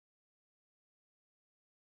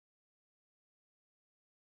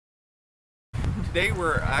Today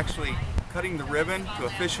we're actually cutting the ribbon to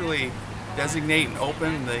officially designate and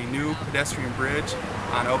open the new pedestrian bridge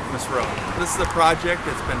on Okemos Road. This is a project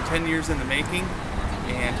that's been 10 years in the making,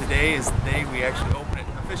 and today is the day we actually open it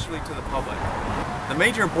officially to the public. The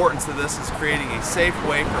major importance of this is creating a safe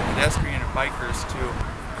way for pedestrian and bikers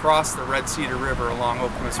to cross the Red Cedar River along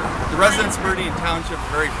Okemos Road. The residents of Pedestrian Township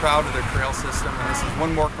are very proud of their trail system, and this is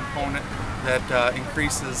one more component that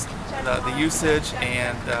increases the usage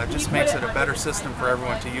and just makes it a better system for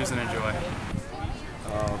everyone to use and enjoy.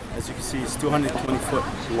 As you can see, it's 220 foot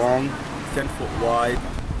long, 10 foot wide,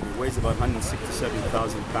 and it weighs about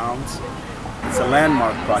 167,000 pounds. It's a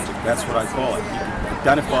landmark project, that's what I call it. You can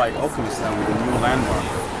identify Okemos now with a new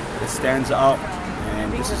landmark. It stands out,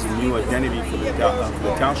 and this is a new identity for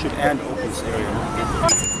the township and Okemos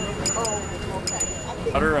area.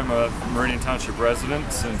 I'm a Meridian Township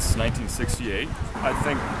resident since 1968. I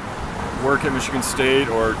think work at Michigan State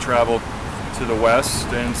or travel to the west,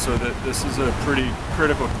 and so that this is a pretty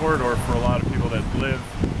critical corridor for a lot of people that live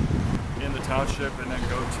in the township and then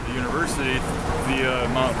go to the university via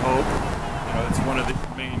Mount Hope. You know, it's one of the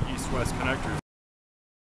main east-west connectors.